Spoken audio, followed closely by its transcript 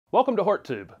Welcome to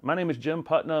HortTube. My name is Jim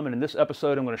Putnam, and in this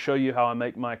episode I'm going to show you how I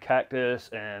make my cactus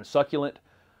and succulent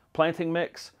planting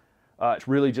mix. It's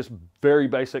really just very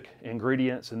basic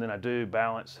ingredients, and then I do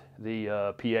balance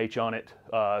the pH on it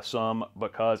some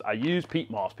because I use peat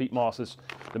moss. Peat moss is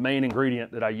the main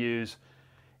ingredient that I use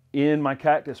in my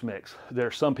cactus mix.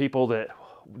 There's some people that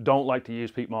don't like to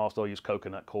use peat moss. They'll use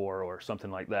coconut coir or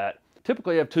something like that.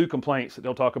 Typically I have two complaints that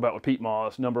they'll talk about with peat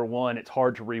moss. Number one, it's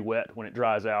hard to re-wet when it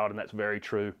dries out, and that's very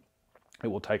true. It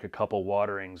will take a couple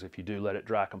waterings if you do let it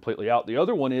dry completely out. The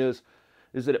other one is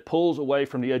that it pulls away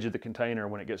from the edge of the container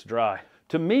when it gets dry.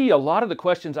 To me, a lot of the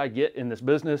questions I get in this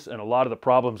business and a lot of the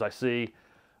problems I see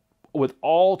with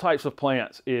all types of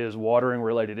plants is watering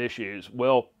related issues.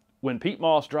 Well, when peat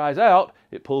moss dries out,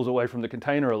 it pulls away from the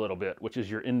container a little bit, which is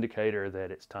your indicator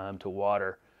that it's time to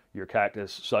water your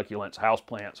cactus, succulents,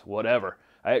 houseplants, whatever.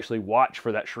 I actually watch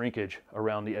for that shrinkage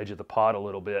around the edge of the pot a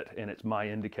little bit, and it's my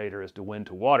indicator as to when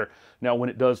to water. Now, when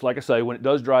it does, like I say, when it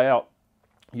does dry out,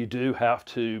 you do have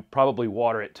to probably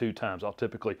water it 2 times. I'll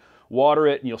typically water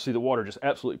it, and you'll see the water just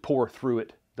absolutely pour through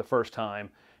it the first time,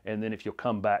 and then if you'll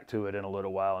come back to it in a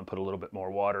little while and put a little bit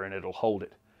more water in, it'll hold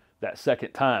it that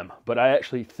second time. But I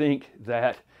actually think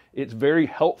that it's very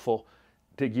helpful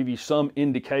to give you some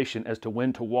indication as to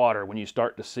when to water when you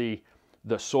start to see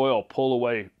the soil pull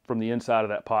away from the inside of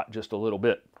that pot just a little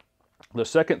bit. The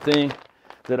second thing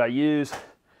that I use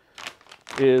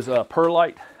is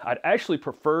perlite. I'd actually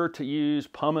prefer to use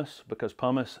pumice because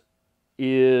pumice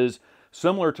is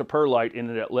similar to perlite in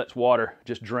that it lets water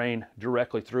just drain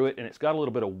directly through it, and it's got a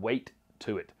little bit of weight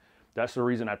to it. That's the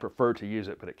reason I prefer to use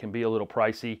it, but it can be a little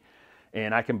pricey.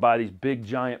 And I can buy these big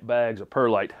giant bags of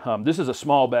perlite. This is a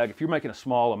small bag. If you're making a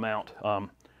small amount,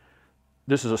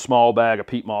 this is a small bag of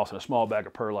peat moss and a small bag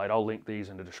of perlite. I'll link these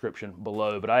in the description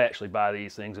below, but I actually buy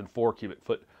these things in 4 cubic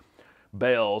foot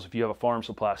bales. If you have a farm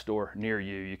supply store near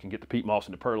you, you can get the peat moss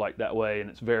and the perlite that way, and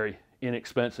it's very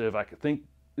inexpensive. I think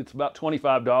it's about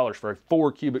 $25 for a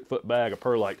 4 cubic foot bag of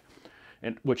perlite,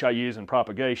 and which I use in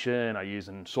propagation, I use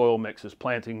in soil mixes,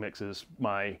 planting mixes,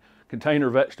 my container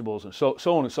vegetables, and so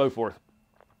on and so forth.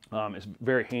 It's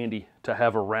very handy to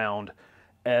have around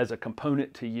as a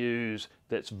component to use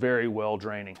that's very well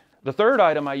draining. The third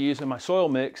item I use in my soil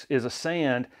mix is a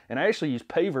sand, and I actually use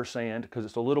paver sand because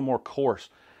it's a little more coarse.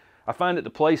 I find that the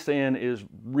play sand is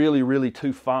really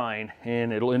too fine,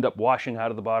 and it'll end up washing out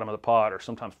of the bottom of the pot or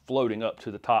sometimes floating up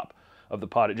to the top of the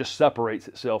pot. It just separates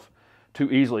itself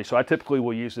too easily. So I typically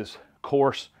will use this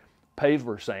coarse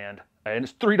paver sand, and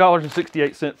it's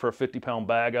 $3.68 for a 50-pound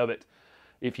bag of it.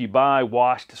 If you buy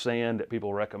washed sand that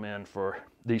people recommend for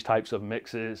these types of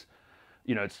mixes,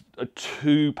 you know, it's a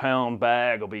 2-pound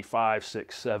bag will be $5, $6,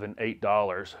 $7,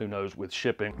 $8, who knows with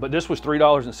shipping. But this was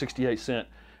 $3.68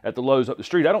 at the Lowe's up the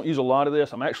street. I don't use a lot of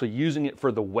this. I'm actually using it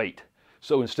for the weight.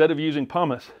 So instead of using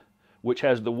pumice, which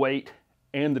has the weight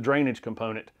and the drainage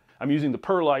component, I'm using the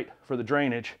perlite for the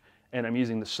drainage, and I'm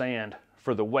using the sand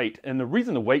for the weight. And the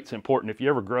reason the weight's important, if you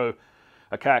ever grow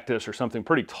a cactus or something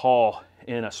pretty tall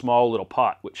in a small little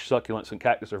pot, which succulents and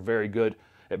cactus are very good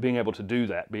at being able to do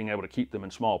that, being able to keep them in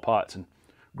small pots and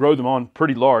grow them on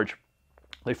pretty large,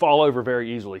 they fall over very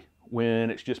easily when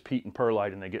it's just peat and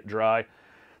perlite and they get dry.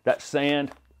 That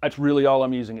sand, that's really all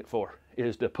I'm using it for,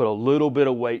 is to put a little bit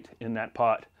of weight in that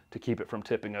pot to keep it from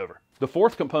tipping over. The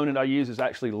fourth component I use is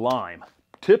actually lime.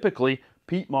 Typically,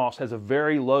 peat moss has a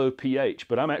very low pH,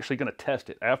 but I'm actually going to test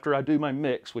it. After I do my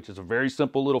mix, which is a very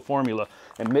simple little formula,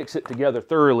 and mix it together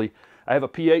thoroughly, I have a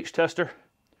pH tester.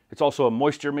 It's also a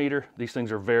moisture meter. These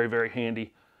things are very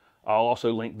handy. I'll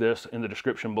also link this in the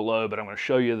description below, but I'm going to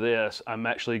show you this. I'm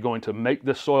actually going to make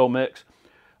this soil mix.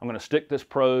 I'm going to stick this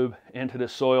probe into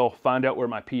this soil, find out where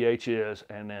my pH is,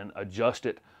 and then adjust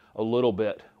it a little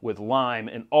bit with lime.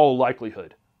 In all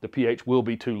likelihood, the pH will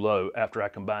be too low after I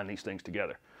combine these things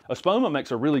together. Espoma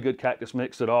makes a really good cactus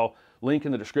mix that I'll link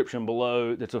in the description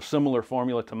below. That's a similar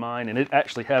formula to mine, and it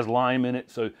actually has lime in it,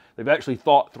 so they've actually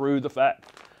thought through the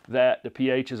fact that the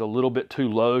pH is a little bit too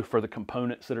low for the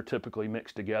components that are typically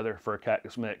mixed together for a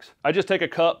cactus mix. I just take a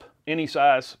cup, any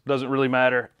size, doesn't really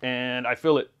matter, and I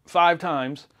fill it 5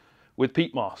 times with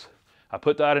peat moss. I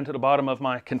put that into the bottom of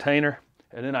my container,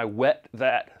 and then I wet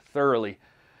that thoroughly.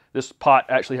 This pot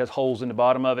actually has holes in the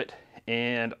bottom of it,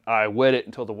 and I wet it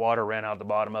until the water ran out of the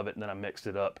bottom of it, and then I mixed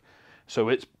it up. So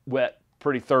it's wet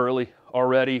pretty thoroughly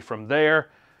already. From there,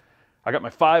 I got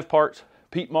my 5 parts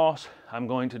peat moss. I'm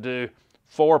going to do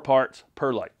 4 parts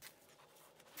perlite.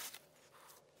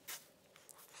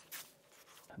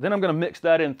 Then I'm going to mix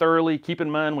that in thoroughly. Keep in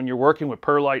mind, when you're working with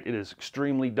perlite, it is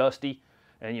extremely dusty,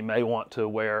 and you may want to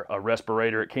wear a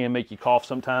respirator. It can make you cough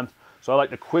sometimes. So I like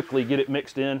to quickly get it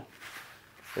mixed in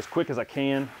as quick as I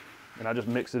can, and I just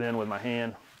mix it in with my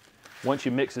hand. Once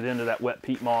you mix it into that wet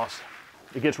peat moss,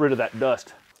 it gets rid of that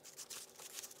dust.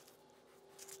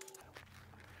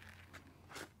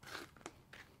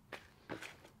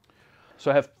 So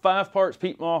I have 5 parts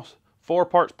peat moss, 4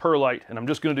 parts perlite, and I'm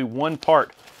just going to do 1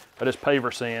 part of this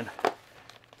paver sand.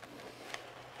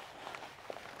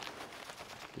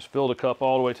 Just fill the cup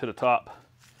all the way to the top,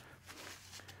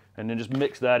 and then just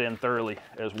mix that in thoroughly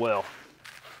as well.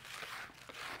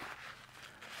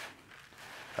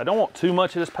 I don't want too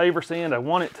much of this paver sand. I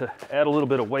want it to add a little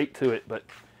bit of weight to it, but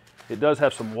it does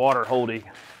have some water holding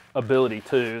ability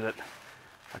too that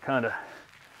I kind of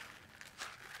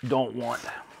don't want.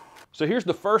 So here's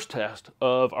the first test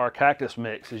of our cactus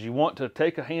mix. Is you want to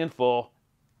take a handful,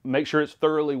 make sure it's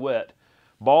thoroughly wet,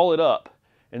 ball it up,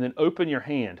 and then open your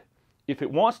hand. If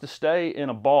it wants to stay in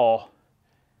a ball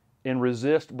and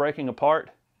resist breaking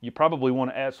apart, you probably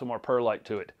want to add some more perlite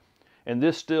to it. And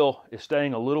this still is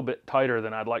staying a little bit tighter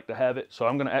than I'd like to have it, so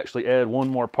I'm going to actually add 1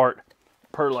 more part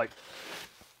perlite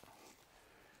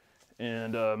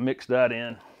and mix that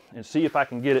in and see if I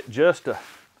can get it just to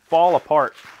fall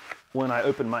apart when I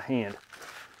open my hand.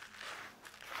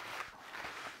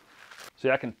 See,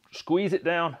 I can squeeze it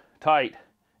down tight,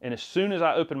 and as soon as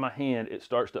I open my hand, it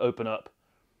starts to open up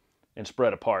and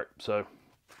spread apart. So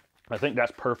I think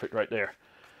that's perfect right there.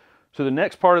 So the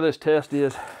next part of this test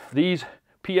is these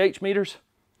pH meters.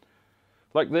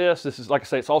 Like this is, like I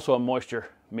say, it's also a moisture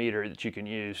meter that you can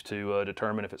use to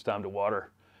determine if it's time to water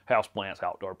house plants,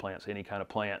 outdoor plants, any kind of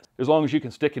plant. As long as you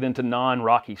can stick it into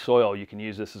non-rocky soil, you can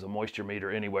use this as a moisture meter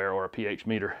anywhere or a pH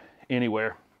meter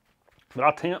anywhere. But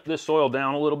I'll tamp this soil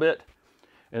down a little bit,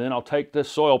 and then I'll take this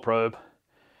soil probe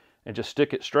and just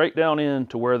stick it straight down in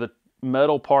to where the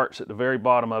metal parts at the very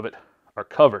bottom of it are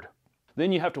covered.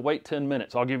 Then you have to wait 10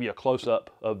 minutes. I'll give you a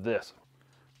close-up of this.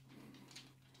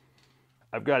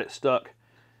 I've got it stuck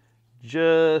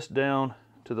just down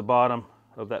to the bottom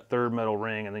of that 3rd metal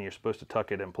ring, and then you're supposed to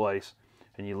tuck it in place,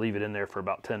 and you leave it in there for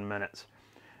about 10 minutes.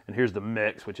 And here's the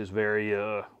mix, which is very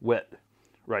wet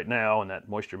right now, and that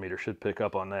moisture meter should pick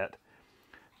up on that.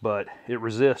 But it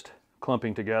resists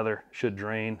clumping together, should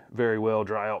drain very well,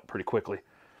 dry out pretty quickly.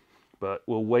 But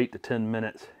we'll wait the 10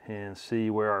 minutes and see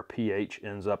where our pH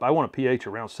ends up. I want a pH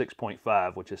around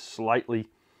 6.5, which is slightly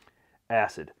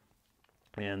acid.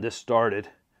 And this started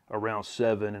around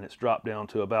 7, and it's dropped down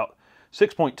to about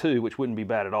 6.2, which wouldn't be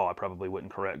bad at all. I probably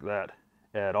wouldn't correct that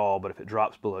at all, but if it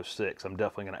drops below 6, I'm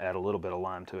definitely going to add a little bit of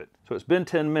lime to it. So it's been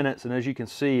 10 minutes, and as you can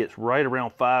see, it's right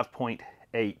around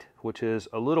 5.8, which is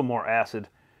a little more acid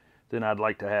than I'd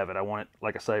like to have it. I want it,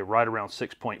 like I say, right around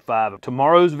 6.5.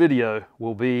 Tomorrow's video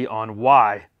will be on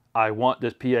why I want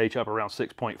this pH up around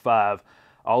 6.5.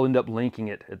 I'll end up linking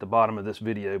it at the bottom of this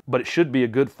video, but it should be a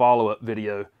good follow-up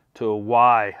video to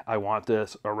why I want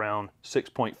this around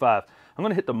 6.5. I'm going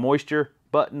to hit the moisture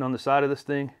button on the side of this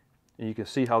thing, and you can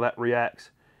see how that reacts.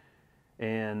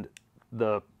 And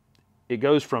it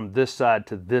goes from this side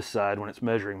to this side when it's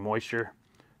measuring moisture.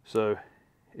 So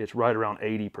it's right around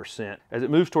 80%. As it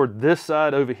moves toward this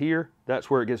side over here, that's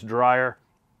where it gets drier,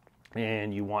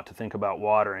 and you want to think about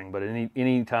watering. But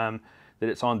any time that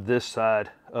it's on this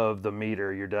side of the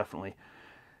meter, you're definitely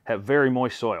have very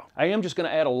moist soil. I am just going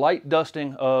to add a light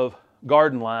dusting of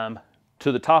garden lime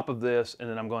to the top of this, and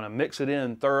then I'm going to mix it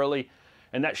in thoroughly,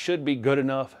 and that should be good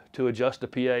enough to adjust the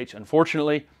pH.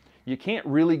 Unfortunately, you can't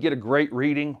really get a great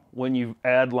reading when you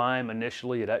add lime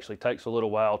initially. It actually takes a little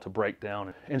while to break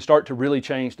down and start to really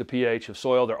change the pH of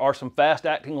soil. There are some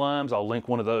fast-acting limes. I'll link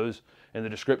one of those in the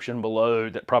description below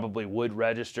that probably would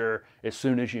register as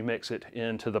soon as you mix it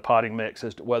into the potting mix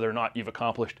as to whether or not you've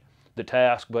accomplished the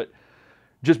task. But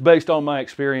just based on my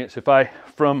experience,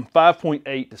 from 5.8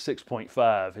 to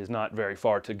 6.5 is not very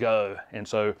far to go. And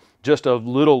so just a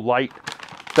little light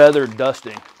feathered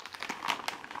dusting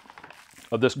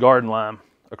of this garden lime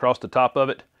across the top of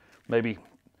it, maybe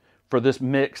for this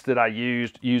mix that I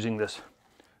used using this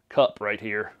cup right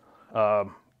here.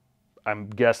 I'm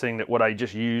guessing that what I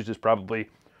just used is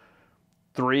probably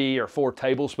 3 or 4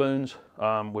 tablespoons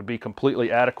would be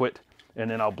completely adequate. And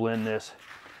then I'll blend this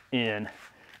in.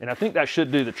 And I think that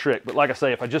should do the trick. But like I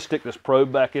say, if I just stick this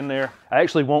probe back in there, I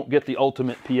actually won't get the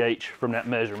ultimate pH from that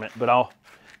measurement, but I'll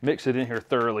mix it in here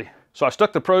thoroughly. So I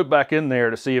stuck the probe back in there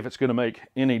to see if it's going to make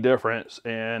any difference,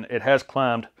 and it has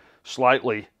climbed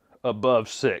slightly above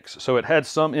 6. So it had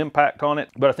some impact on it,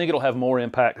 but I think it'll have more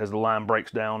impact as the lime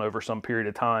breaks down over some period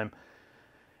of time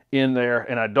in there.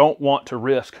 And I don't want to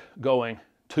risk going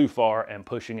too far and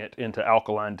pushing it into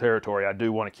alkaline territory. I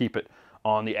do want to keep it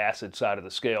on the acid side of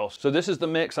the scale. So this is the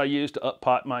mix I use to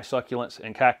up-pot my succulents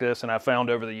and cactus, and I've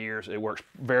found over the years it works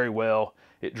very well.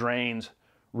 It drains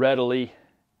readily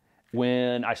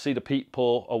when I see the peat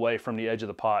pull away from the edge of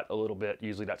the pot a little bit.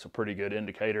 Usually that's a pretty good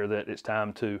indicator that it's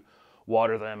time to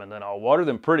water them, and then I'll water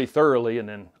them pretty thoroughly, and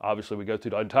then obviously we go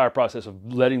through the entire process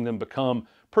of letting them become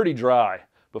pretty dry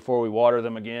before we water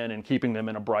them again and keeping them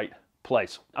in a bright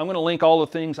place. I'm going to link all the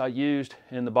things I used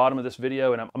in the bottom of this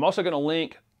video, and I'm also going to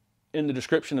link in the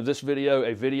description of this video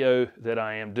a video that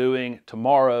I am doing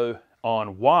tomorrow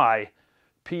on why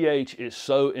pH is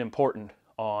so important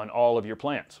on all of your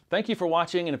plants. Thank you for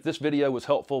watching, and if this video was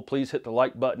helpful, please hit the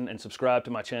like button and subscribe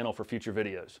to my channel for future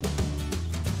videos.